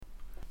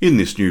In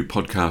this new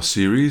podcast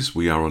series,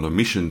 we are on a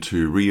mission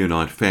to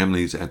reunite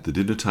families at the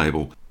dinner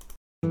table.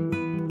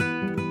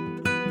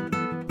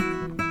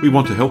 We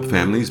want to help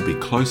families be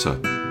closer,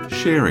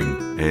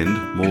 sharing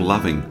and more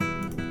loving.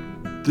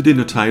 The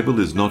dinner table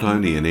is not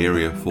only an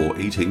area for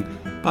eating,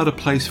 but a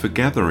place for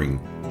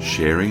gathering,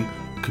 sharing,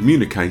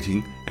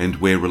 communicating, and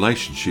where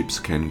relationships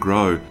can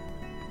grow.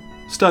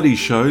 Studies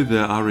show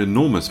there are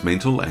enormous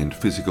mental and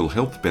physical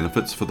health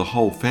benefits for the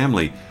whole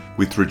family,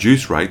 with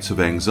reduced rates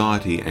of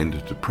anxiety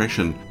and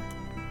depression.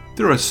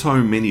 There are so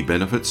many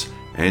benefits,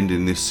 and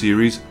in this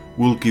series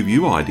we'll give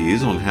you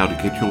ideas on how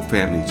to get your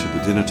family to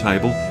the dinner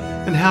table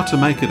and how to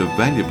make it a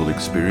valuable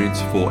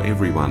experience for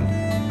everyone.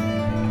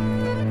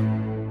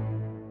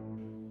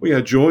 We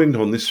are joined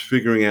on this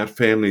Figuring Out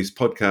Families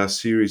podcast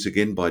series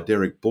again by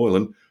Derek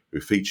Boylan,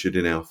 who featured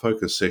in our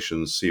Focus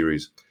Sessions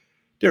series.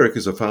 Derek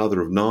is a father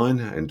of 9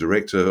 and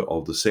director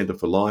of the Centre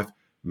for Life,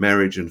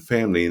 Marriage and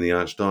Family in the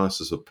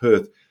Archdiocese of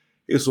Perth.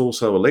 He is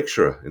also a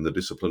lecturer in the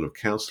discipline of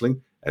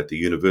counselling at the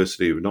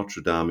University of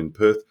Notre Dame in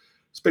Perth,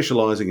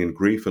 specialising in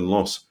grief and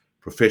loss,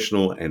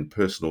 professional and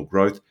personal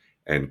growth,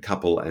 and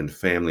couple and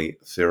family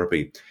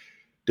therapy.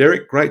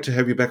 Derek, great to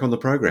have you back on the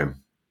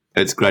program.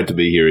 It's great to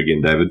be here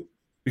again, David.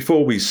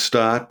 Before we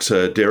start,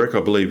 Derek,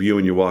 I believe you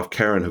and your wife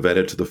Karen have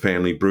added to the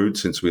family brood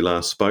since we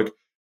last spoke.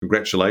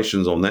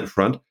 Congratulations on that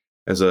front.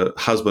 As a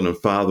husband and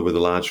father with a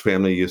large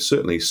family, you're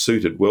certainly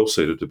well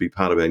suited to be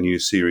part of our new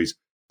series,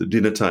 The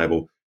Dinner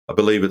Table. I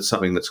believe it's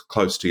something that's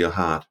close to your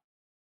heart.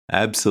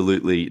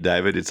 Absolutely,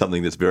 David. It's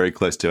something that's very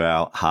close to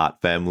our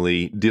heart.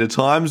 Family dinner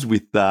times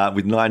with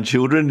 9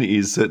 children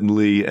is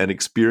certainly an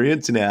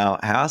experience in our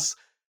house,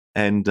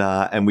 and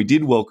we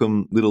did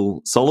welcome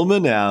little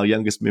Solomon, our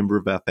youngest member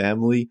of our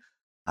family,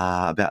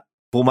 about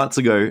 4 months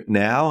ago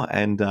now,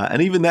 and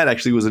even that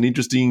actually was an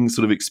interesting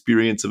sort of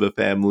experience of a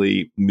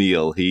family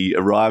meal. He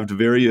arrived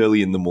very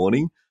early in the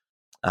morning.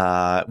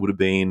 It would have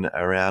been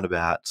around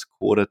about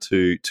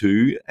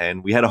 1:45,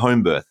 and we had a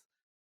home birth.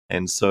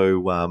 And so,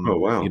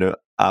 wow.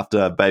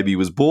 After baby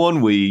was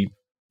born, we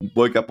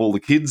woke up all the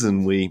kids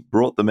and we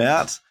brought them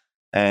out.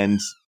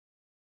 And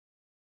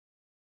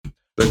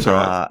that's all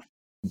right.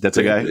 That's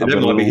okay.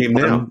 That might be him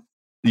now.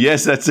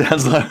 Yes, that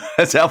sounds like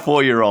that's our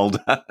 4-year-old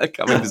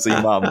coming to see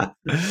mum.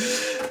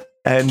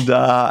 And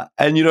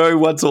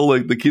once all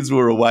the kids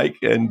were awake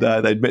and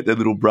they'd met their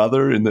little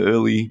brother in the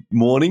early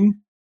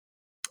morning,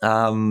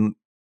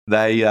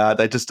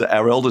 they just,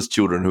 our eldest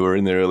children who are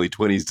in their early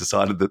 20s,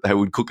 decided that they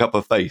would cook up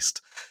a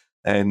feast.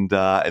 And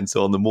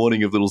so on the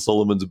morning of little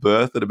Solomon's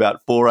birth at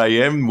about 4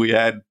 a.m., we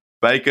had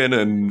bacon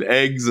and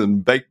eggs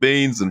and baked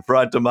beans and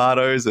fried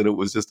tomatoes, and it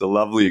was just a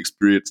lovely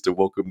experience to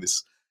welcome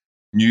this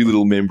new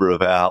little member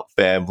of our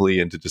family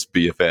and to just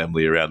be a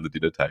family around the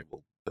dinner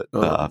table. But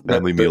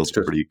family meals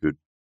are pretty good.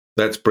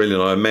 That's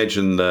brilliant. I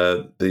imagine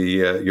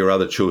your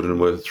other children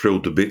were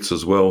thrilled to bits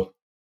as well.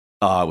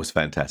 Oh, it was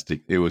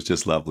fantastic. It was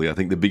just lovely. I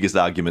think the biggest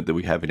argument that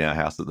we have in our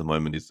house at the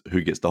moment is who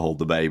gets to hold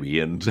the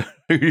baby and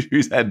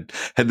who's had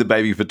the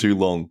baby for too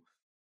long.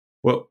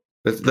 Well,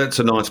 that's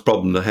a nice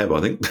problem to have,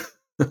 I think.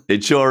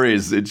 It sure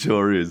is. It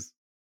sure is.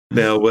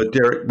 Now,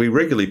 Derek, we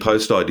regularly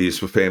post ideas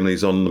for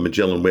families on the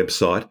Magellan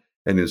website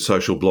and in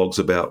social blogs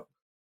about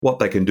what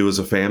they can do as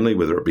a family,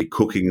 whether it be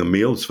cooking a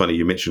meal. It's funny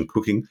you mentioned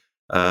cooking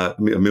a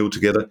meal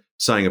together,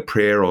 saying a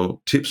prayer,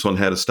 or tips on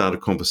how to start a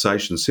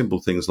conversation,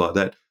 simple things like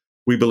that.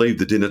 We believe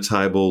the dinner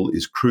table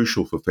is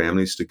crucial for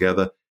families to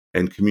gather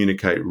and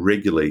communicate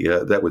regularly.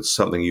 That was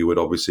something you would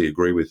obviously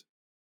agree with.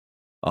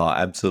 Oh,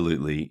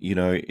 absolutely.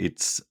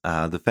 It's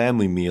the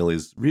family meal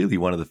is really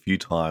one of the few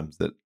times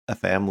that a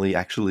family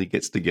actually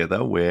gets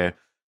together where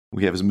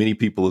we have as many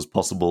people as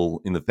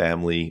possible in the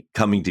family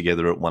coming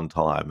together at one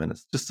time. And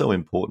it's just so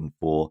important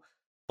for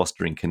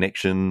fostering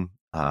connection,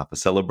 for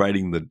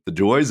celebrating the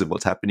joys of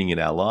what's happening in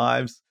our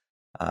lives,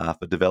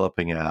 for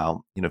developing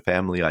our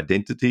family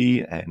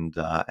identity, and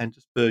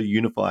just for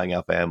unifying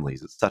our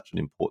families. It's such an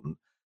important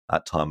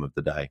time of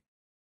the day.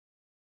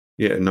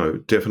 Yeah, no,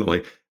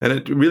 definitely. And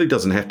it really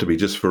doesn't have to be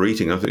just for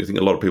eating. I think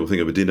a lot of people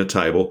think of a dinner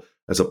table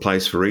as a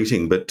place for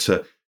eating, but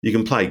you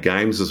can play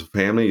games as a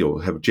family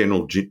or have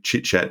general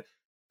chit-chat,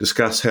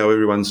 discuss how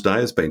everyone's day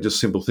has been, just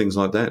simple things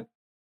like that.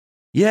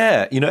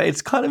 Yeah,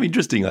 it's kind of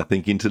interesting, I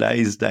think, in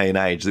today's day and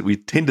age that we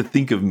tend to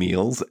think of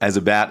meals as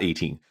about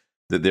eating,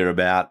 that they're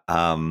about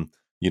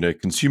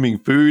consuming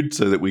food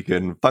so that we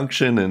can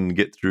function and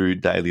get through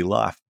daily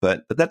life.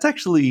 But that's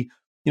actually,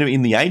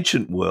 in the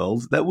ancient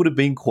world, that would have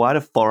been quite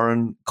a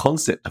foreign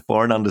concept, a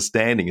foreign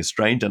understanding, a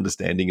strange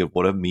understanding of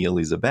what a meal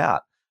is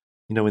about.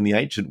 In the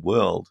ancient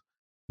world,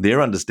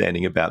 their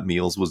understanding about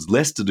meals was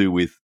less to do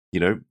with,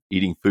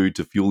 eating food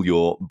to fuel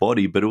your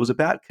body, but it was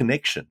about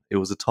connection. It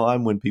was a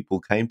time when people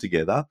came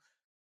together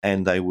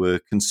and they were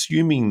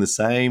consuming the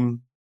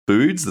same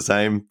foods, the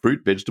same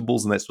fruit,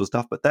 vegetables, and that sort of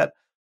stuff. But that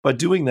by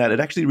doing that, it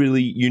actually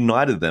really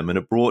united them, and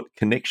it brought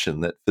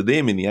connection. That for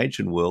them in the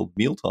ancient world,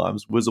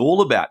 mealtimes was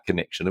all about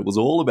connection. It was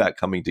all about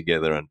coming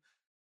together and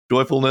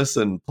joyfulness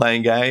and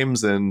playing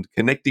games and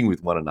connecting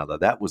with one another.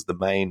 That was the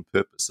main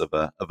purpose of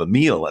a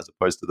meal, as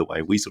opposed to the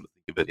way we sort of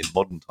think of it in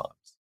modern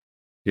times.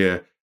 Yeah.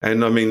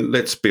 And I mean,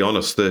 let's be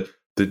honest, the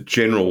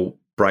general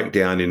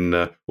breakdown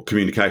in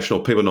communication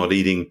or people not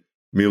eating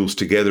meals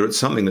together, it's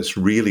something that's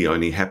really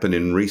only happened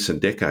in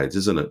recent decades,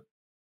 isn't it?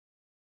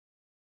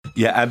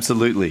 Yeah,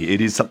 absolutely.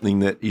 It is something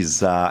that is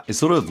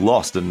sort of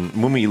lost. And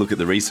when we look at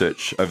the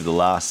research over the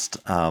last,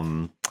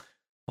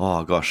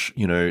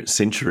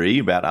 century,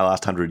 about our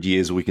last 100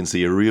 years, we can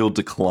see a real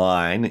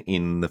decline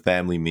in the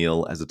family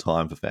meal as a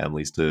time for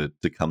families to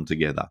come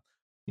together.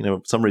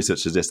 Some research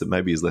suggests that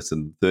maybe as less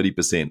than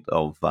 30%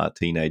 of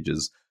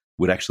teenagers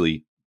would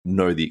actually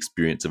know the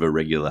experience of a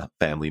regular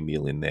family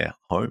meal in their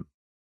home.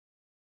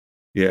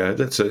 Yeah,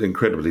 that's an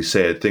incredibly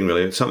sad thing,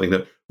 really. It's something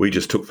that we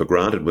just took for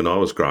granted when I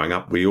was growing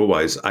up. We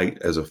always ate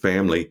as a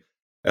family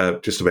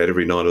just about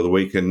every night of the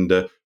week,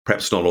 and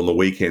perhaps not on the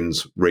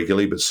weekends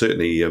regularly, but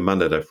certainly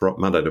Monday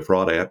to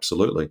Friday,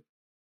 absolutely.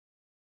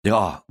 Yeah,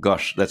 oh,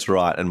 gosh, that's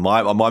right. And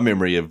my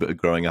memory of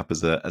growing up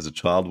as a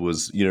child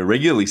was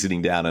regularly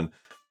sitting down and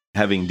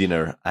having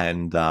dinner,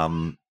 and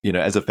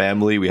as a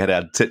family, we had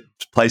our set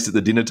place at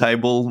the dinner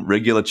table,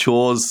 regular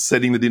chores,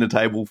 setting the dinner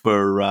table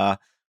for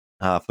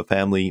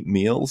family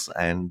meals,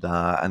 and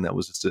that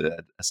was just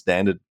a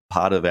standard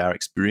part of our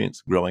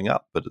experience growing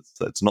up. But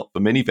it's not for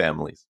many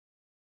families.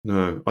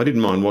 No, I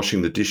didn't mind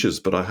washing the dishes,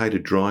 but I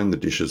hated drying the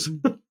dishes.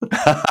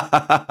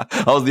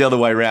 I was the other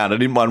way around. I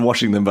didn't mind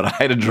washing them, but I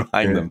hated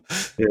drying them.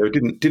 Yeah, we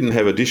didn't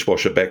have a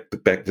dishwasher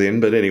back then.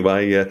 But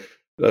anyway,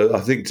 I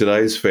think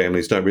today's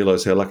families don't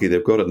realise how lucky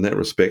they've got it in that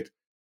respect.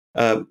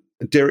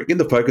 Derek, in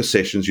the focus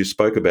sessions, you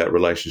spoke about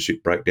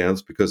relationship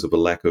breakdowns because of a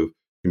lack of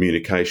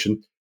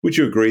communication. Would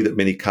you agree that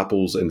many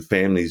couples and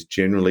families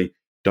generally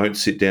don't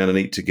sit down and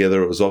eat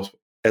together as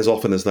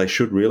often as they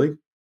should, really?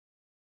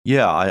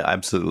 Yeah, I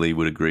absolutely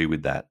would agree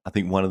with that. I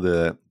think one of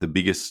the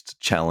biggest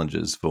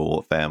challenges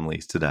for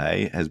families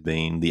today has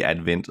been the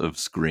advent of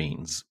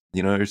screens.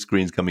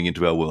 Screens coming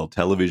into our world,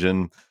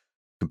 television,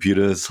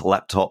 computers,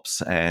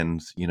 laptops,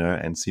 and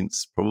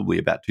since probably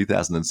about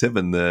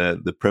 2007,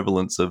 the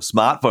prevalence of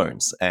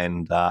smartphones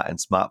and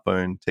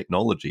smartphone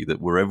technology.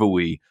 That wherever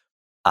we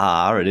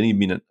are at any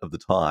minute of the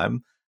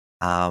time,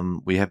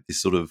 we have this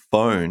sort of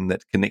phone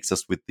that connects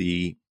us with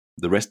the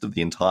rest of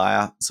the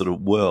entire sort of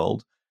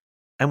world.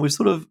 And we've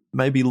sort of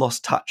maybe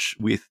lost touch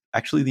with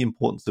actually the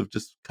importance of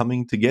just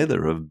coming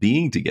together, of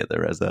being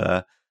together as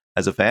a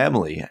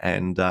family,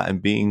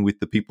 and being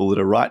with the people that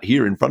are right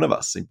here in front of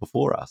us and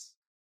before us.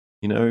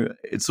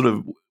 It's sort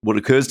of what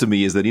occurs to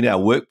me is that in our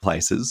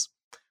workplaces,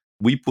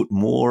 we put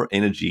more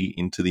energy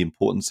into the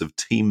importance of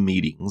team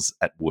meetings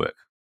at work,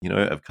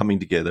 of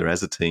coming together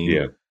as a team.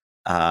 Yeah.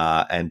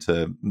 And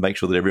to make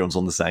sure that everyone's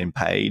on the same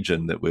page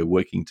and that we're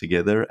working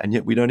together. And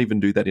yet we don't even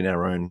do that in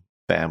our own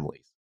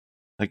families.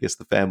 I guess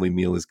the family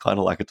meal is kind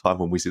of like a time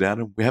when we sit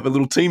down and we have a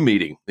little team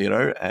meeting,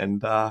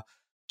 and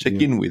check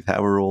in with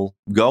how we're all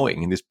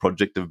going in this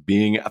project of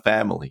being a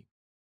family.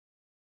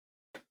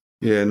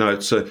 Yeah, no,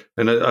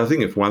 and I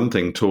think if one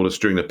thing taught us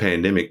during the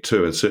pandemic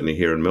too, and certainly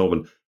here in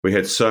Melbourne, we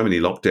had so many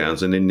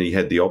lockdowns, and then you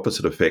had the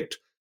opposite effect.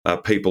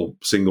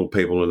 Single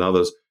people and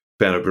others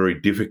found it very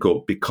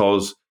difficult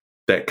because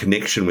that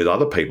connection with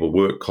other people,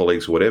 work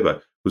colleagues,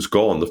 whatever, was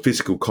gone. The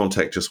physical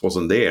contact just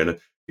wasn't there, and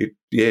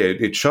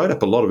it showed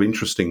up a lot of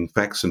interesting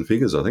facts and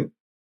figures, I think.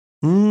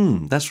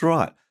 That's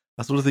right.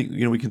 I sort of think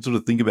we can sort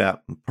of think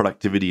about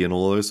productivity and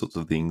all those sorts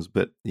of things,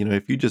 but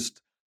if you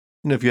just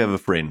if you have a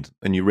friend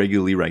and you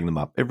regularly rang them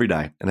up every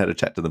day and had a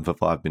chat to them for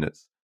 5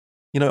 minutes,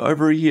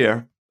 over a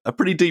year, a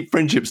pretty deep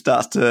friendship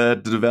starts to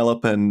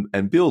develop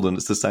and build. And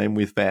it's the same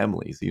with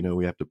families.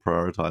 We have to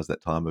prioritize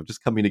that time of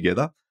just coming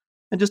together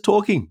and just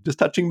talking, just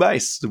touching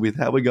base with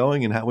how we're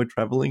going and how we're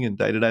traveling and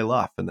day-to-day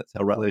life. And that's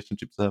how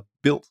relationships are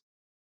built.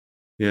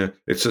 Yeah,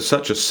 it's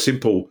such a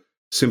simple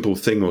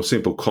thing or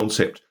simple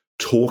concept,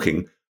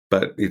 talking,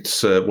 but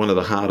it's one of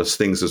the hardest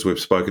things, as we've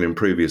spoken in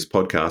previous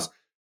podcasts,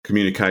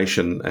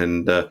 communication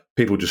and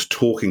people just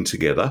talking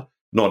together,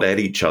 not at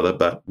each other,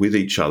 but with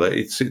each other.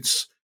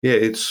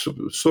 It's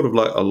sort of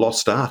like a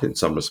lost art in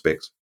some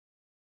respects.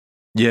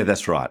 Yeah,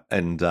 that's right.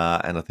 And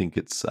I think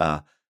it's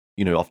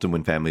often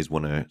when families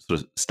want to sort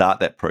of start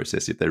that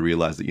process, if they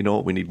realize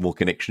that we need more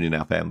connection in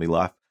our family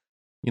life,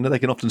 they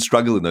can often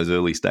struggle in those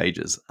early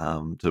stages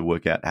to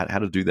work out how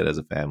to do that as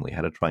a family,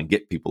 how to try and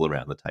get people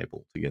around the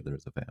table together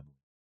as a family.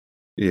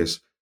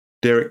 Yes.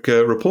 Derek,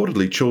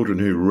 reportedly children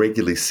who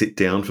regularly sit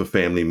down for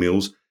family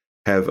meals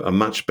have a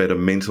much better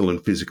mental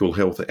and physical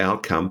health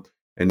outcome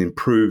and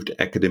improved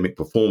academic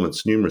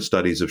performance. Numerous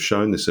studies have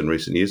shown this in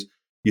recent years.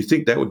 You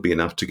think that would be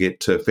enough to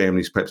get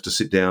families perhaps to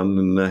sit down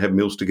and have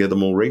meals together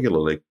more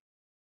regularly?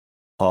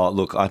 Oh,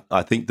 look,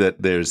 I think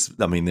that there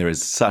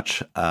is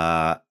such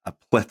a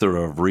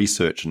plethora of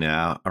research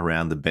now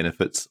around the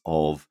benefits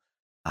of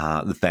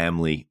the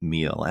family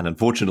meal. And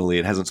unfortunately,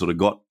 it hasn't sort of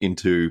got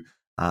into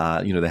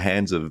the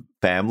hands of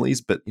families.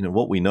 But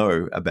what we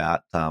know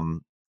about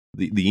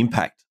the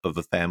impact of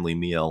the family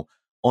meal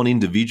on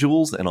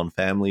individuals and on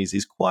families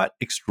is quite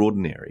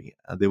extraordinary.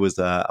 There was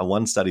a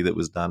one study that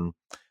was done,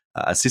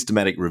 a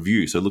systematic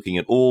review, so looking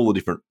at all the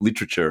different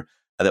literature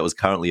that was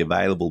currently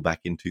available back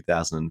in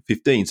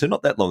 2015, so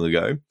not that long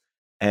ago.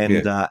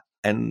 And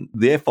And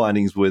their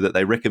findings were that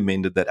they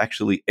recommended that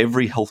actually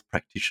every health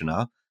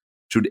practitioner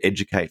should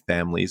educate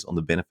families on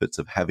the benefits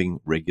of having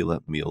regular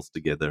meals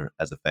together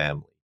as a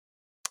family.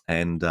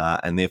 And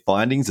their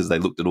findings, as they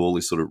looked at all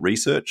this sort of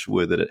research,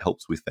 were that it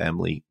helps with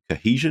family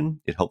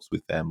cohesion, it helps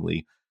with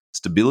family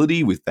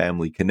stability, with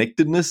family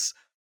connectedness.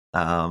 They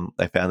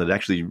found that it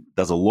actually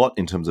does a lot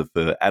in terms of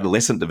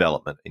adolescent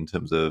development, in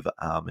terms of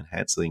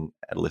enhancing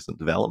adolescent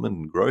development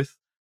and growth.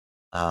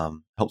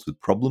 Helps with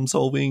problem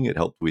solving. It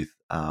helped with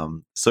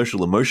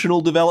social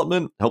emotional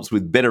development. Helps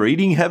with better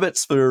eating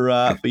habits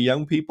for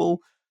young people.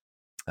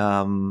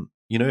 One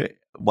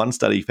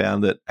study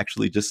found that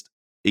actually just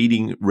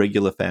eating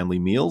regular family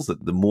meals,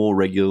 that the more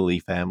regularly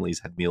families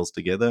had meals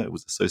together, it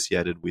was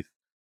associated with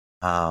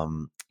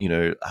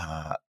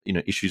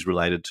issues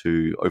related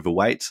to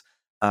overweightness,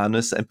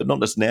 but not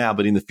just now,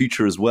 but in the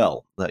future as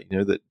well. That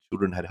that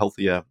children had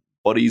healthier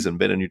bodies and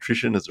better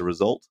nutrition as a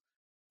result.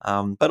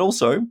 But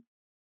also,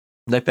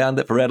 they found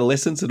that for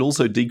adolescents, it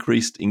also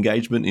decreased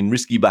engagement in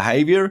risky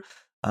behavior,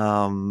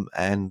 whether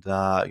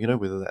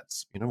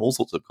that's all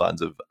sorts of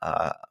kinds of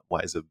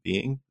ways of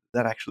being.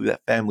 That actually,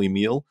 that family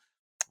meal,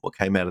 what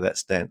came out of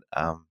that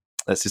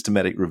that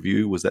systematic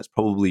review was that's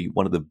probably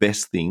one of the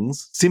best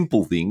things,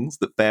 simple things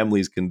that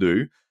families can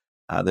do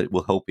that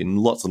will help in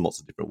lots and lots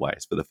of different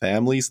ways for the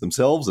families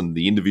themselves and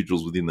the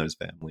individuals within those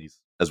families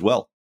as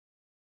well.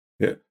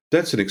 Yeah,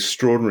 that's an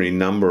extraordinary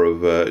number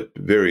of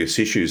various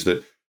issues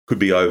that could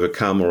be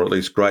overcome or at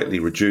least greatly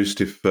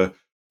reduced if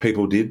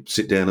people did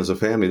sit down as a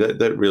family.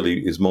 That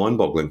really is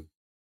mind-boggling.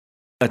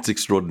 That's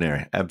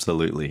extraordinary,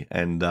 absolutely,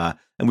 and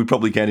we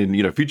probably can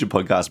in future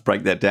podcasts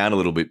break that down a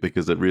little bit,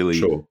 because it really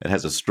It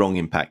has a strong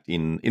impact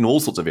in all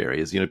sorts of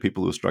areas.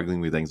 People who are struggling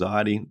with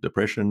anxiety,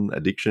 depression,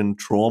 addiction,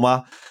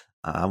 trauma.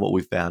 What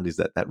we've found is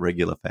that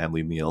regular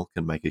family meal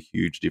can make a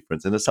huge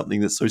difference, and it's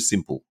something that's so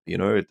simple.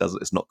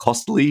 It's not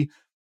costly.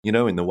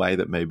 In the way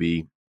that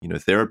maybe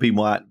therapy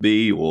might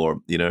be,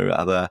 or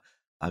other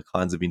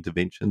kinds of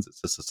interventions.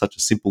 It's just such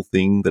a simple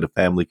thing that a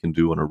family can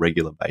do on a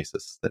regular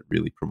basis that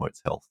really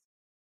promotes health.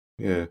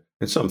 Yeah,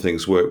 and some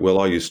things work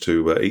well. I used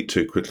to eat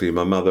too quickly.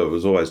 My mother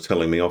was always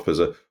telling me off as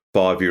a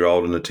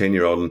 5-year-old and a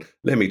 10-year-old. And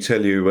let me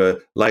tell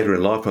you, later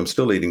in life, I'm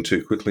still eating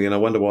too quickly, and I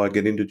wonder why I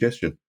get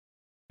indigestion.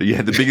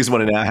 Yeah, the biggest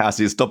one in our house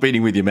is stop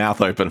eating with your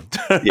mouth open.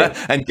 Yeah,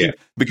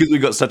 because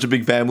we've got such a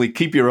big family,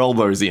 keep your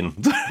elbows in.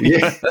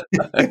 Yeah,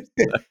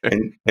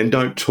 and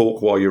don't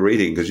talk while you're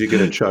eating, because you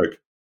get a choke.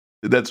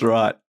 That's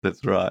right.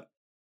 That's right.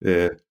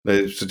 Yeah,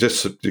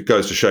 it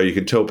goes to show you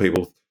can tell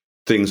people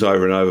things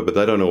over and over, but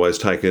they don't always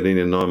take it in,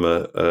 and I'm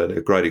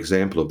a great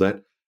example of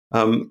that.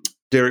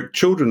 Derek,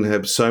 children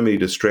have so many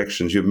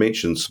distractions. You've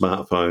mentioned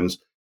smartphones,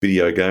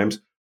 video games.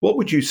 What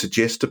would you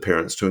suggest to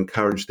parents to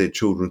encourage their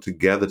children to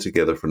gather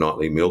together for a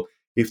nightly meal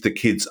if the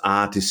kids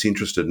are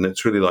disinterested and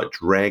it's really like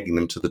dragging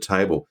them to the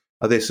table?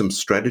 Are there some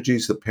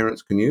strategies that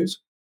parents can use?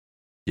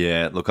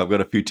 Yeah, look, I've got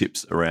a few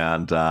tips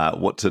around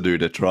what to do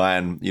to try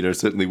and,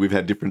 certainly we've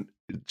had different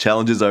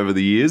challenges over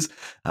the years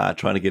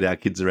trying to get our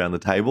kids around the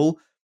table.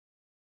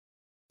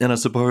 And I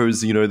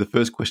suppose, the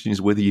first question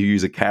is whether you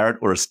use a carrot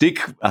or a stick,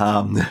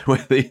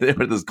 whether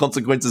there's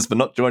consequences for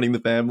not joining the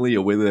family,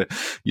 or whether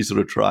you sort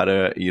of try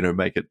to,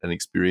 make it an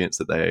experience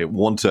that they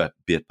want to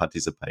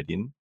participate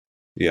in.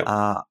 Yeah.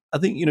 I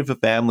think, for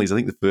families, I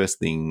think the first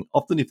thing,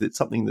 often if it's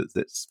something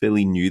that's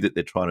fairly new that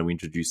they're trying to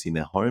introduce in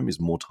their home,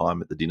 is more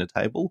time at the dinner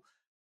table,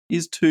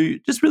 is to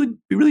just really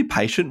be really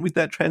patient with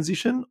that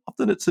transition.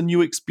 Often it's a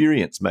new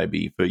experience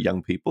maybe for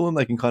young people, and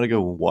they can kind of go,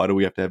 well, why do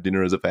we have to have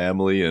dinner as a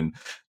family? And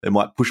they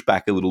might push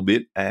back a little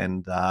bit,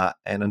 and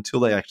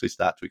until they actually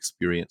start to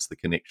experience the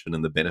connection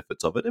and the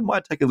benefits of it, it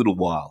might take a little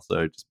while.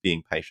 So just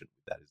being patient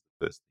with that is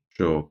the first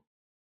thing. Sure.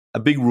 A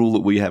big rule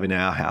that we have in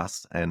our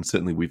house, and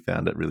certainly we've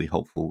found it really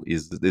helpful,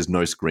 is that there's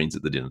no screens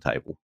at the dinner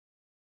table.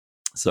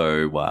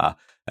 So,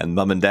 and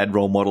mum and dad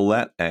role model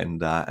that,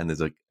 and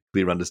there's a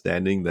clear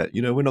understanding that,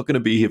 we're not going to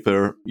be here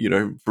for,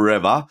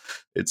 forever.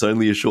 It's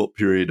only a short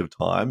period of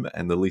time.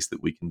 And the least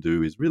that we can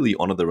do is really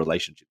honor the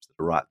relationships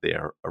that are right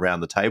there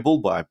around the table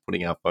by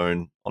putting our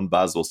phone on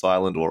buzz or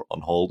silent or on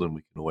hold. And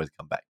we can always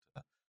come back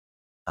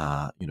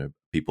to,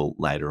 people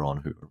later on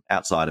who are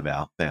outside of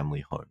our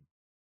family home.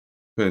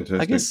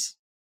 Fantastic. I guess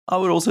I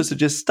would also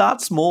suggest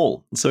start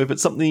small. So if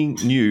it's something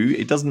new,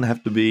 it doesn't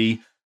have to be,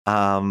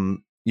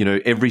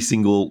 every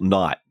single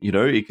night.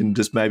 It can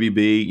just maybe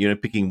be,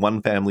 picking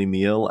one family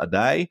meal a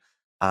day.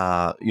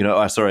 A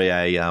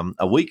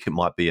week. It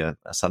might be a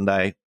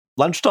Sunday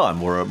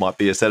lunchtime, or it might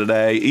be a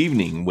Saturday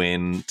evening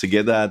when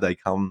together they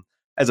come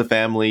as a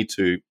family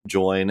to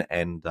join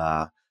and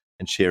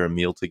share a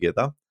meal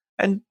together.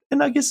 And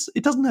I guess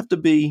it doesn't have to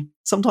be.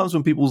 Sometimes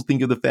when people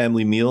think of the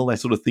family meal, they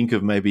sort of think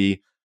of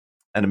maybe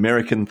an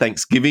American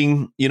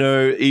Thanksgiving,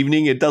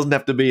 evening. It doesn't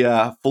have to be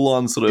a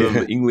full-on sort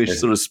of English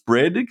sort of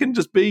spread. It can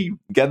just be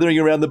gathering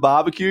around the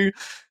barbecue.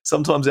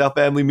 Sometimes our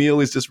family meal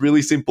is just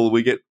really simple.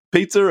 We get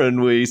pizza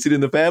and we sit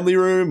in the family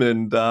room,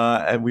 and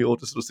we all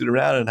just sort of sit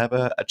around and have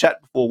a chat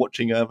before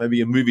watching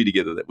maybe a movie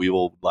together that we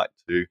all would like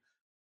to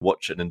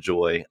watch and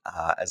enjoy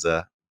as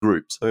a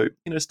group. So,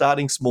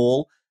 starting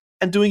small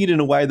and doing it in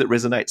a way that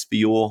resonates for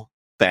your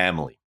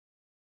family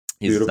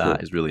Beautiful.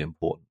 is really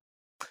important.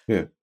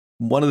 Yeah.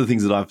 One of the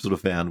things that I've sort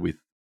of found with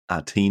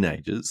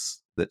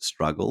teenagers that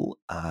struggle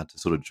to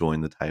sort of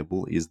join the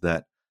table is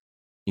that,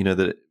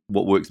 that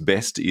what works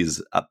best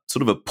is a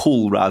sort of a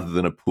pull rather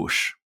than a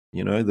push.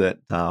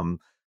 That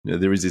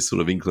there is this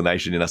sort of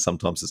inclination in us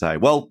sometimes to say,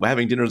 well, we're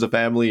having dinner as a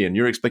family and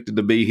you're expected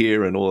to be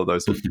here and all of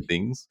those sorts of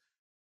things.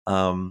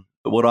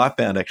 But what I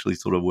found actually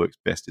sort of works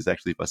best is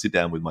actually if I sit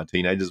down with my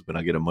teenagers when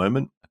I get a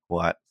moment, a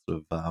quiet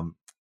sort of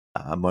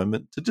a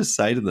moment to just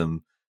say to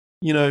them,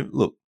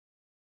 look,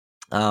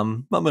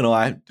 Mum and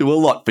I do a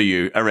lot for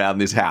you around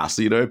this house,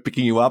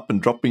 picking you up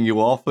and dropping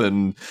you off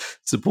and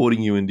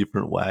supporting you in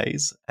different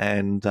ways.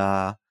 And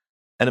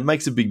it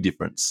makes a big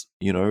difference,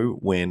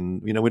 when,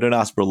 we don't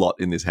ask for a lot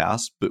in this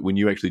house, but when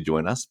you actually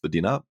join us for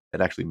dinner,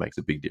 it actually makes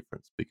a big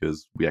difference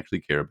because we actually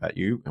care about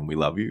you and we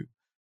love you.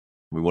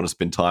 We want to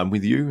spend time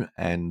with you,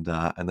 and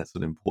that's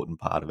an important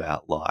part of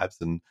our lives.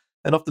 And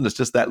often it's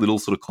just that little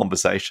sort of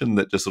conversation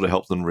that just sort of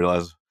helps them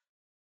realize,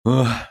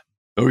 oh,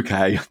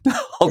 okay,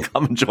 I'll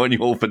come and join you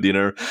all for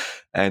dinner.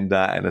 And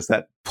it's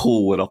that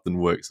pull that often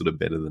works sort of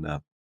better than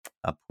a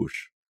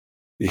push.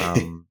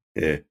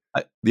 Yeah.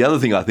 The other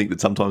thing I think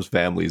that sometimes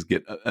families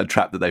get a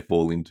trap that they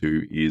fall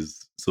into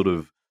is sort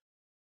of,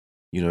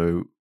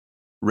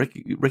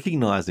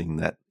 recognizing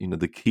that,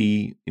 the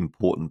key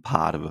important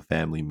part of a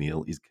family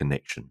meal is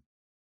connection.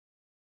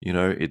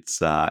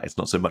 It's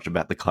not so much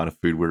about the kind of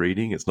food we're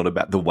eating. It's not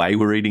about the way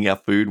we're eating our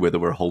food, whether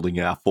we're holding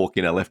our fork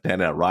in our left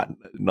hand, our right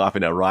knife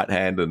in our right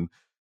hand, and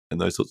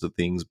those sorts of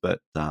things. But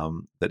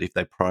that if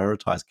they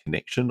prioritize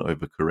connection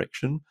over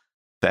correction,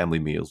 family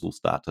meals will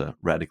start to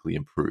radically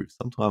improve.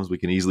 Sometimes we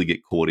can easily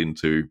get caught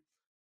into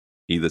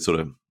either sort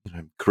of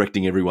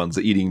correcting everyone's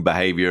eating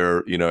behavior,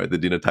 at the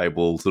dinner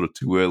table sort of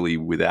too early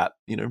without,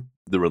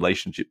 the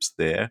relationships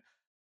there,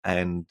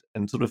 and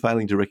sort of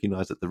failing to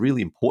recognize that the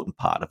really important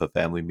part of a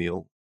family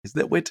meal is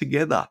that we're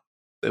together,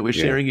 that we're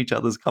sharing each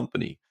other's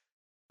company.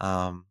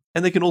 And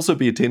there can also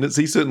be a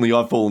tendency, certainly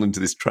I've fallen into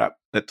this trap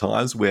at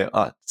times where,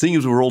 seeing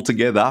as we're all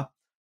together,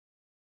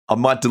 I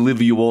might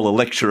deliver you all a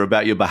lecture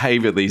about your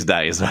behavior these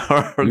days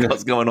or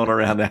what's going on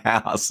around the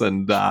house.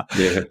 And that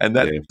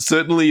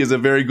certainly is a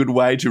very good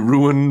way to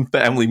ruin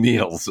family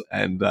meals.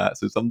 And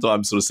so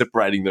sometimes sort of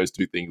separating those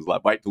two things,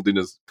 like wait till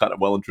dinner's kind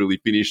of well and truly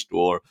finished,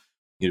 or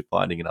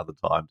finding another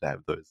time to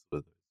have those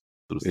sort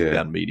of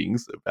sit-down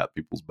meetings about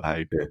people's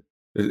behavior.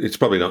 It's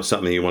probably not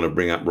something you want to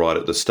bring up right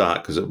at the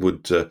start because it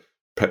would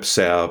perhaps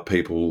sour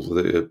people's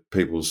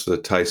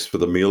taste for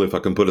the meal, if I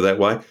can put it that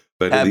way.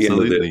 But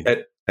absolutely.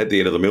 At the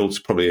end of the meal, it's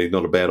probably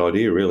not a bad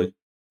idea, really.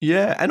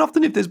 Yeah, and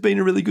often if there's been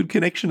a really good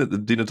connection at the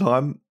dinner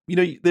time,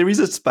 there is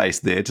a space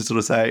there to sort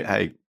of say,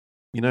 hey,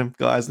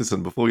 guys,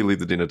 listen, before you leave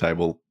the dinner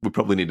table, we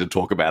probably need to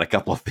talk about a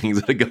couple of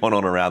things that are going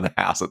on around the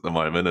house at the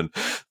moment and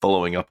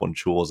following up on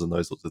chores and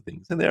those sorts of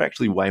things. And they're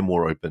actually way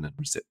more open and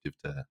receptive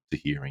to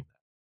hearing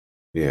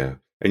that. Yeah.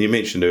 And you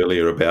mentioned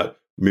earlier about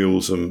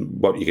meals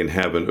and what you can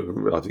have.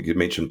 And I think you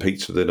mentioned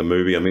pizza in a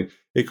movie. I mean,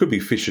 it could be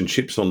fish and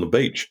chips on the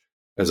beach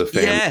as a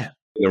family. Yeah.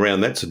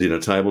 Around that's a dinner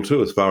table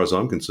too, as far as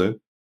I'm concerned.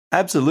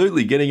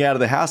 Absolutely. Getting out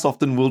of the house,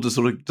 often we'll just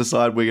sort of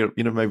decide we're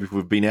going to, maybe if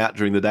we've been out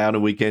during the day on a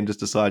weekend,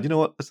 just decide,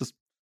 what, let's just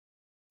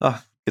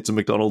get some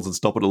McDonald's and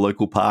stop at a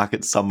local park.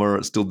 It's summer,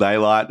 it's still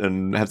daylight,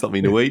 and have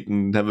something to eat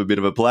and have a bit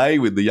of a play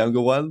with the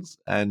younger ones,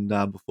 and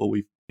before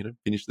we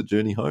finish the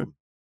journey home.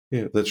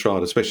 Yeah, that's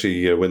right.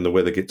 Especially when the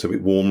weather gets a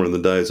bit warmer and the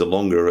days are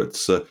longer,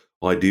 it's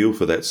ideal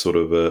for that sort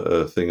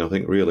of thing, I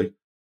think, really.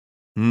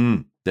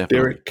 Definitely.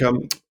 Derek,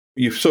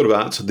 you've sort of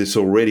answered this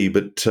already,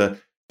 but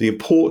the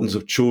importance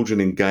of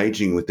children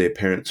engaging with their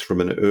parents from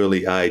an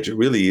early age, it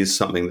really is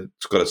something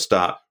that's got to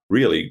start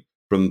really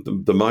from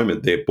the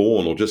moment they're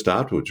born or just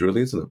afterwards,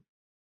 really, isn't it?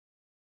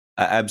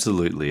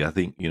 Absolutely. I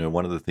think,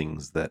 one of the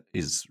things that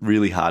is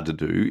really hard to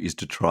do is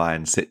to try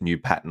and set new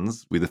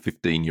patterns with a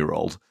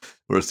 15-year-old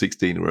or a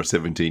 16 or a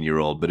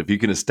 17-year-old. But if you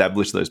can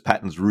establish those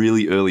patterns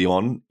really early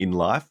on in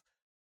life,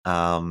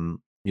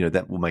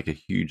 that will make a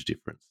huge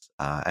difference.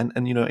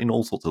 And in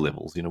all sorts of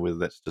levels, whether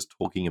that's just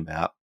talking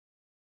about,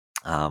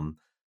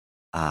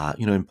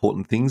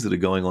 important things that are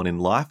going on in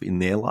life, in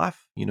their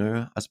life.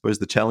 I suppose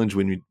the challenge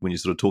when you're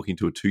sort of talking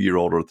to a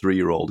 2-year-old or a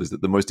 3-year-old is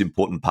that the most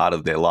important part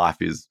of their life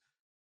is,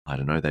 I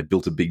don't know, they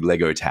built a big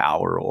Lego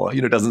tower, or,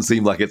 it doesn't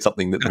seem like it's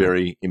something that's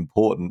very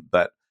important.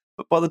 But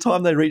by the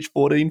time they reach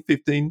 14,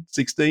 15,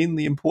 16,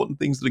 the important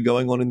things that are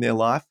going on in their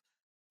life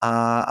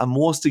are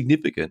more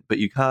significant, but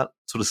you can't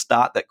sort of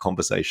start that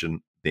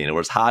conversation then, or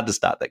it's hard to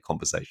start that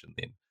conversation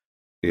then.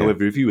 Yeah.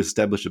 However, if you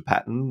establish a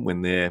pattern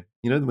when they're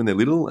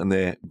little and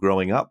they're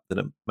growing up, then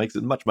it makes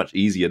it much, much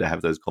easier to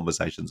have those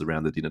conversations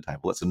around the dinner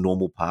table. That's a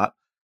normal part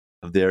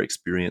of their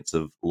experience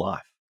of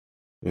life.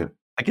 Yeah.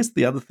 I guess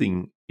the other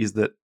thing is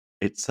that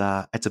it's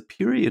a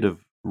period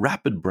of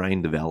rapid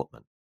brain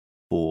development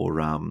for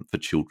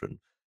children,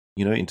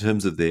 in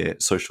terms of their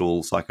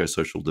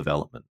psychosocial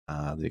development,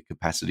 their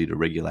capacity to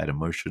regulate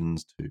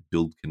emotions, to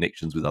build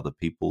connections with other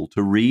people,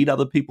 to read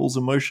other people's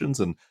emotions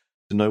and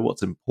to know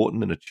what's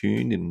important and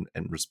attuned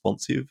and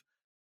responsive.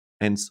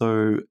 And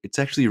so it's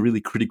actually a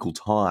really critical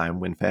time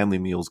when family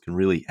meals can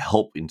really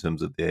help in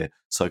terms of their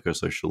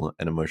psychosocial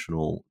and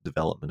emotional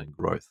development and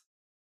growth.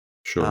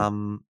 Sure.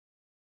 Um,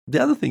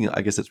 the other thing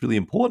I guess that's really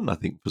important, I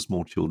think, for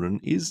small children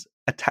is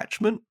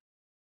attachment,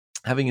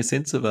 having a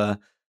sense of a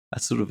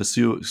sort of a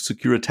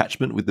secure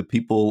attachment with the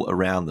people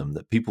around them,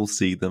 that people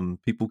see them,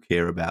 people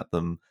care about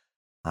them.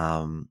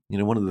 One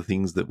of the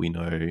things that we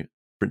know,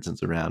 for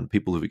instance, around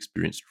people who've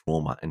experienced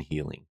trauma and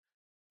healing,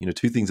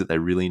 two things that they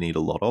really need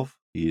a lot of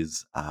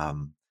is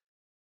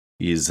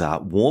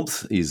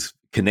warmth, is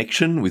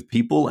connection with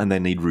people, and they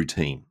need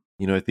routine.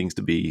 Things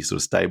to be sort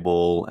of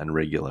stable and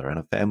regular. And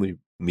a family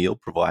meal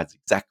provides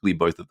exactly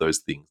both of those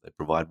things. They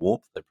provide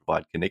warmth, they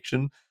provide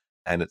connection,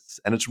 and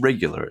it's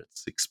regular.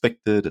 It's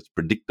expected, it's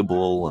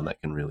predictable, and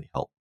that can really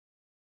help.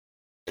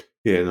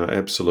 Yeah, no,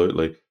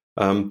 absolutely.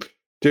 Do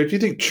you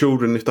think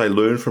children, if they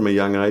learn from a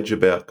young age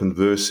about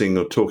conversing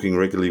or talking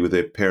regularly with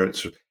their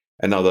parents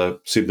and other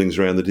siblings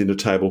around the dinner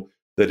table,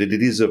 that it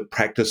is a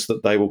practice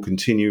that they will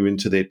continue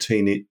into their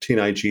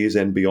teenage years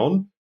and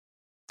beyond?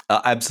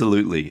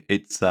 Absolutely.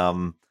 It's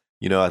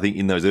I think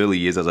in those early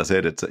years, as I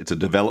said, it's a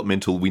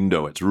developmental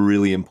window. It's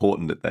really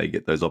important that they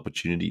get those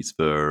opportunities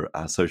for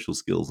social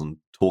skills and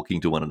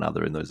talking to one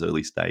another in those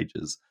early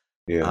stages.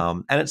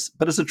 Yeah,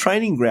 But it's a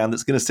training ground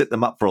that's going to set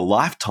them up for a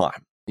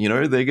lifetime.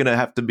 They're going to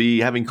have to be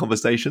having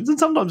conversations, and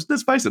sometimes,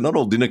 let's face it, not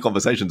all dinner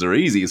conversations are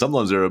easy.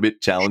 Sometimes they're a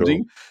bit sure,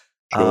 challenging.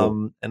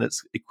 sure. And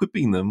it's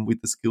equipping them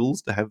with the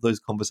skills to have those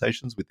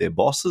conversations with their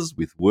bosses,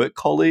 with work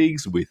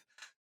colleagues, with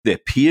their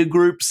peer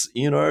groups,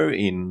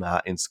 in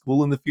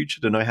school in the future,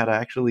 to know how to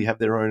actually have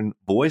their own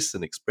voice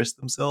and express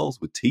themselves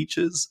with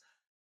teachers.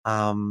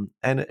 And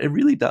it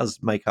really does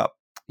make a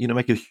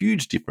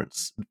huge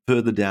difference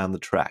further down the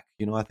track.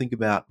 I think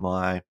about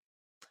my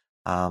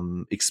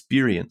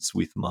experience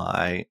with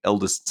my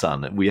eldest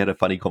son. We had a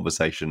funny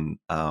conversation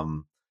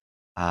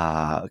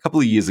a couple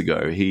of years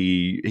ago.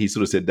 He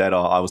sort of said, "Dad,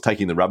 I was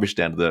taking the rubbish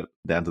down to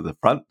the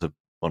front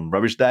on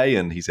rubbish day,"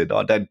 and he said,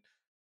 "Oh, Dad,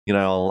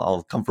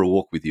 I'll come for a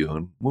walk with you."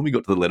 And when we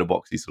got to the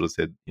letterbox, he sort of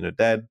said,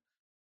 "Dad,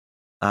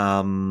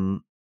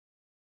 um,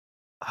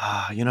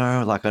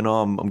 like, I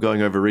know I'm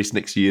going over east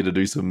next year to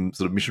do some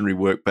sort of missionary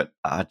work, but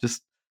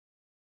just,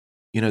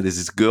 there's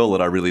this girl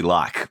that I really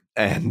like,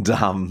 and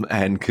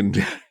can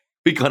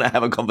we kind of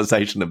have a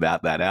conversation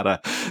about that, how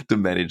to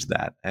manage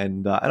that."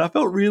 And I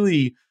felt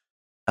really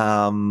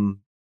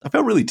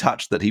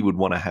touched that he would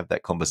want to have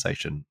that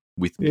conversation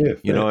with me. Yeah,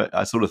 fair.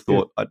 I sort of Yeah.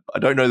 thought, I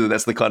don't know that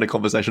that's the kind of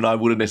conversation I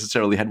would have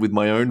necessarily had with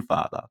my own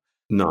father,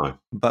 No.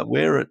 but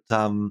where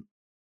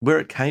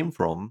it came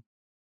from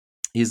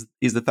is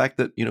the fact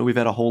that we've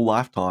had a whole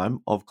lifetime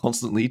of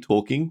constantly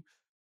talking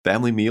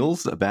family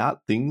meals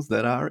about things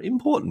that are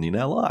important in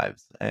our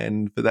lives,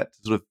 and for that to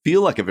sort of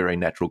feel like a very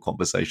natural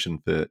conversation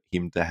for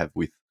him to have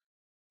with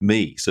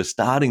me. So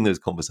starting those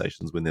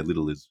conversations when they're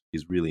little is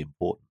really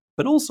important.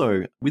 But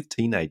also with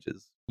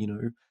teenagers,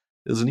 there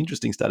was an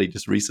interesting study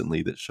just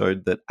recently that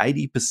showed that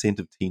 80%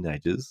 of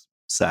teenagers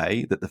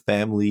say that the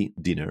family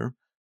dinner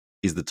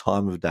is the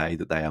time of day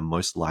that they are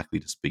most likely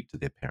to speak to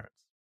their parents.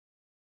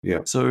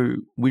 Yeah. So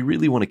we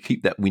really want to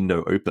keep that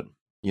window open,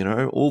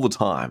 all the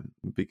time,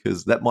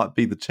 because that might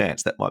be the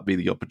chance, that might be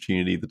the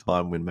opportunity, the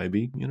time when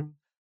maybe,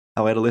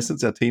 our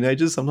adolescents, our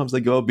teenagers, sometimes they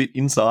go a bit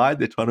inside,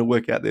 they're trying to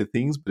work out their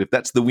things. But if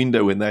that's the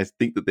window when they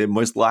think that they're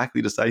most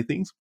likely to say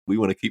things, we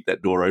want to keep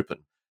that door open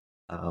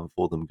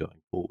for them going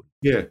forward.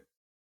 Yeah.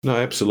 No,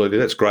 absolutely.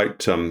 That's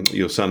great.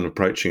 Your son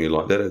approaching you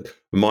like that.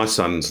 My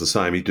son's the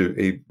same.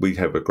 We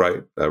have a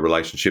great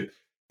relationship,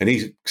 and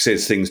he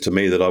says things to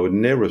me that I would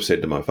never have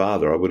said to my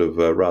father. I would have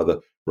rather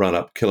run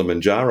up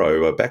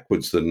Kilimanjaro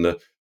backwards than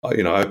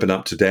open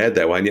up to Dad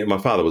that way. And yet, my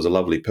father was a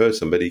lovely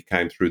person, but he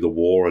came through the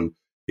war, and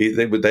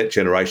that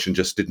generation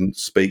just didn't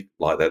speak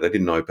like that. They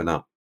didn't open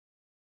up.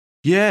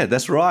 Yeah,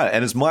 that's right,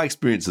 and it's my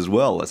experience as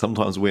well.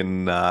 Sometimes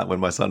when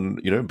my son,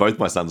 both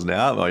my sons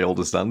now, my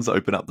oldest sons,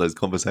 open up those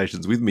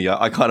conversations with me,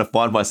 I kind of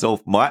find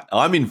myself,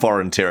 I'm in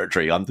foreign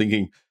territory. I'm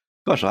thinking,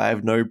 gosh, I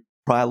have no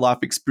prior life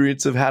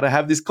experience of how to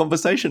have this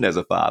conversation as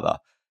a father.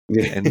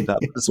 Yeah. And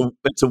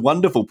it's a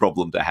wonderful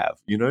problem to have,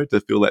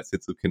 to feel that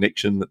sense of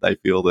connection, that they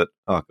feel that,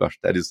 oh gosh,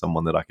 that is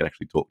someone that I can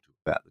actually talk to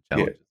about the Yeah.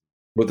 challenges.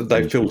 Well, that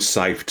they feel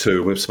safe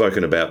too. We've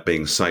spoken about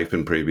being safe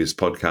in previous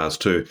podcasts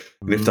too.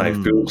 And if they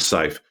feel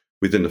safe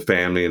within the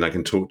family and they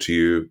can talk to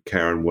you,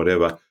 Karen,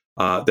 whatever,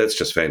 that's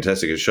just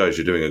fantastic. It shows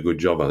you're doing a good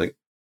job, I think.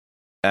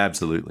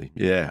 Absolutely.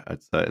 Yeah,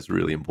 it's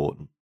really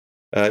important.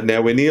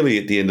 Now, we're nearly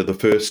at the end of the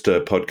first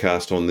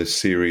podcast on this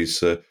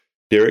series,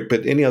 Derek,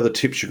 but any other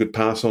tips you could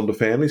pass on to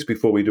families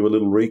before we do a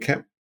little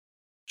recap?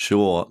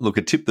 Sure. Look,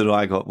 a tip that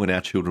I got when our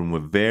children were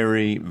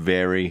very,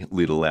 very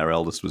little, our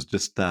eldest was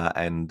just,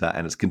 and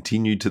it's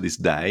continued to this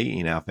day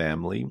in our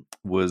family,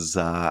 was,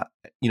 at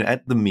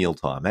the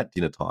mealtime, at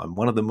dinner time,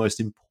 one of the most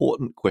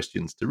important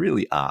questions to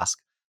really ask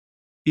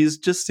is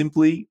just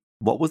simply,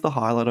 what was the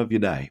highlight of your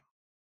day?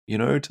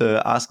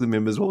 To ask the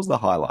members, what was the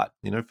highlight?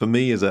 For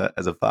me as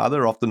a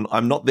father, often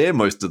I'm not there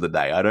most of the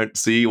day. I don't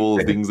see all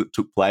the things that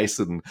took place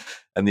and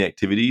the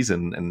activities.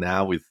 And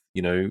now with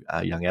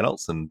young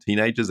adults and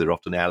teenagers. They're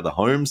often out of the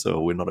home,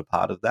 so we're not a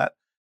part of that.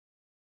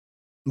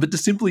 But to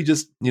simply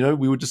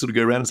we would just sort of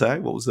go around and say, hey,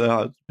 what was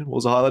the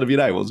highlight of your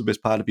day? What was the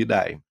best part of your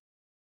day?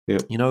 Yeah.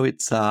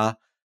 It's a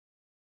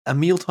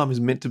mealtime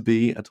is meant to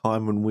be a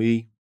time when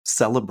we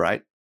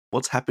celebrate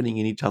what's happening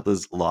in each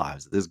other's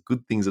lives. There's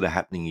good things that are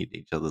happening in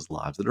each other's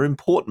lives that are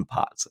important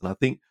parts. And I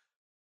think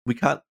we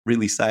can't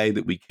really say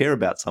that we care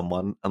about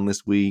someone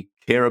unless we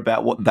care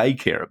about what they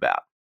care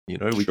about.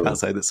 We Sure. can't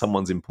say that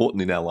someone's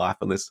important in our life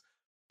unless,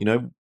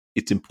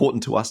 it's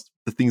important to us,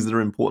 the things that are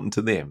important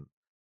to them.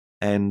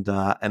 And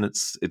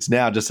it's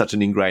now just such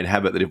an ingrained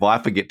habit that if I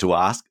forget to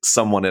ask,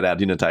 someone at our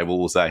dinner table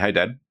will say, "Hey,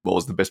 Dad, what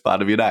was the best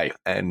part of your day?"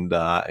 And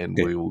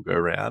we will go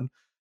around.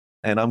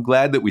 And I'm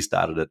glad that we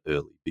started it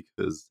early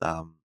because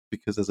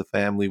as a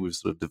family we've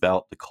sort of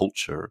developed a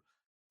culture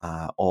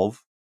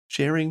of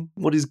sharing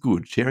what is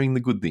good, sharing the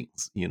good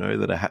things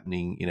that are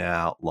happening in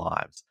our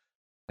lives,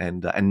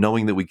 and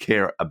knowing that we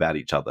care about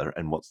each other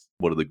and what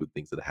are the good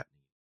things that are happening.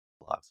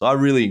 So I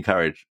really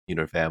encourage,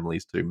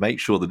 families to make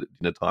sure that at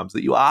dinner times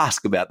that you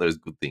ask about those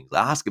good things,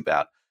 ask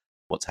about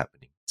what's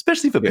happening,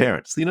 especially for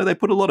parents. They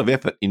put a lot of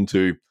effort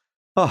into,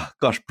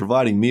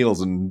 providing meals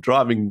and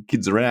driving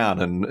kids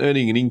around and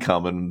earning an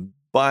income and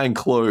buying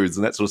clothes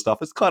and that sort of stuff.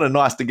 It's kind of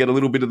nice to get a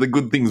little bit of the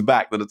good things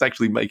back, that it's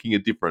actually making a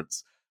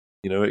difference.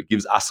 It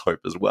gives us hope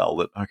as well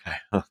that, okay,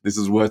 this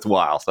is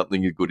worthwhile.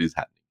 Something good is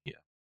happening here.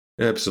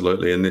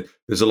 Absolutely. And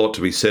there's a lot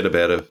to be said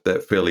about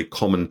that fairly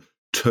common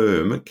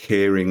term,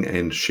 caring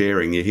and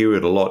sharing. You hear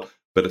it a lot,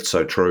 but it's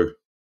so true.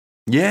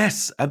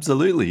 Yes,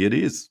 absolutely. It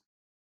is.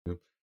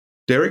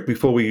 Derek,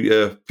 before we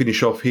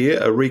finish off here,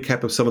 a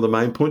recap of some of the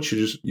main points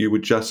you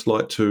would just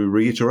like to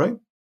reiterate?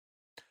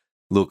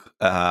 Look,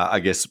 I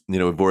guess,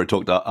 we've already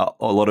talked a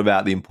lot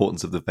about the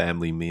importance of the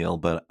family meal,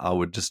 but I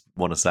would just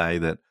want to say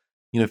that,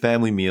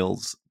 family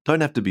meals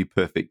don't have to be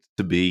perfect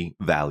to be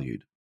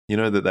valued.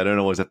 That they don't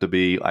always have to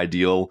be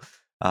ideal.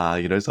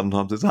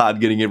 Sometimes it's hard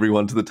getting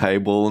everyone to the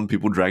table and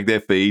people drag their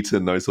feet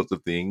and those sorts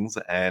of things,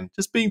 and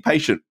just being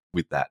patient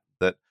with that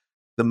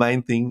the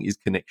main thing is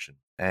connection.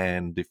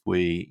 And if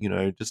we,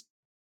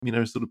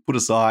 sort of put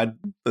aside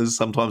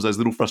sometimes those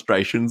little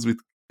frustrations with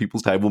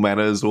people's table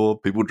manners or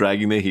people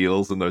dragging their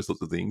heels and those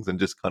sorts of things, and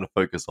just kind of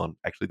focus on,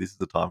 actually, this is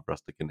the time for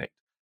us to connect.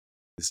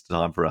 This is the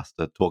time for us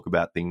to talk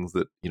about things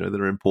that,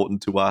 that are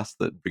important to us,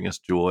 that bring us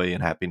joy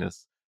and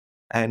happiness.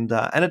 And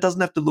it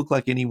doesn't have to look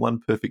like any one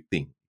perfect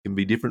thing. It can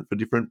be different for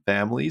different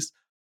families.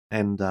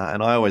 And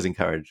I always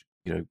encourage,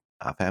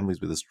 families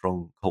with a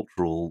strong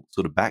cultural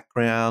sort of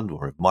background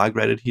or have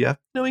migrated here,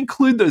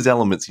 include those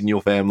elements in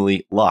your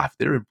family life.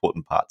 They're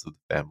important parts of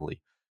the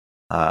family,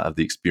 of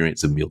the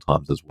experience of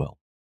mealtimes as well.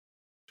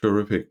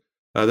 Terrific.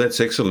 That's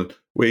excellent.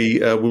 We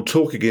will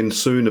talk again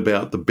soon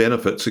about the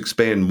benefits,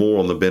 expand more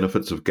on the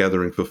benefits of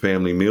gathering for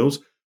family meals.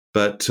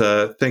 But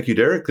thank you,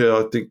 Derek.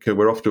 I think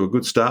we're off to a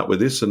good start with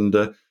this. And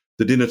the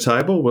dinner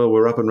table, well,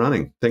 we're up and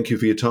running. Thank you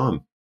for your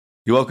time.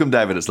 You're welcome,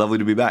 David. It's lovely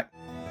to be back.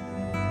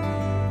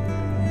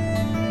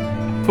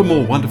 For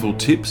more wonderful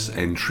tips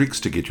and tricks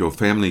to get your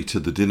family to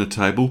the dinner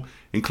table,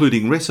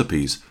 including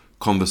recipes,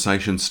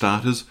 conversation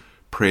starters,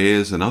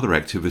 prayers and other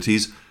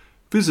activities,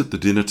 visit the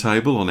dinner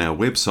table on our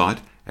website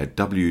at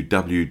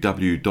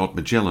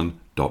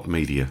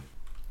www.magellan.media.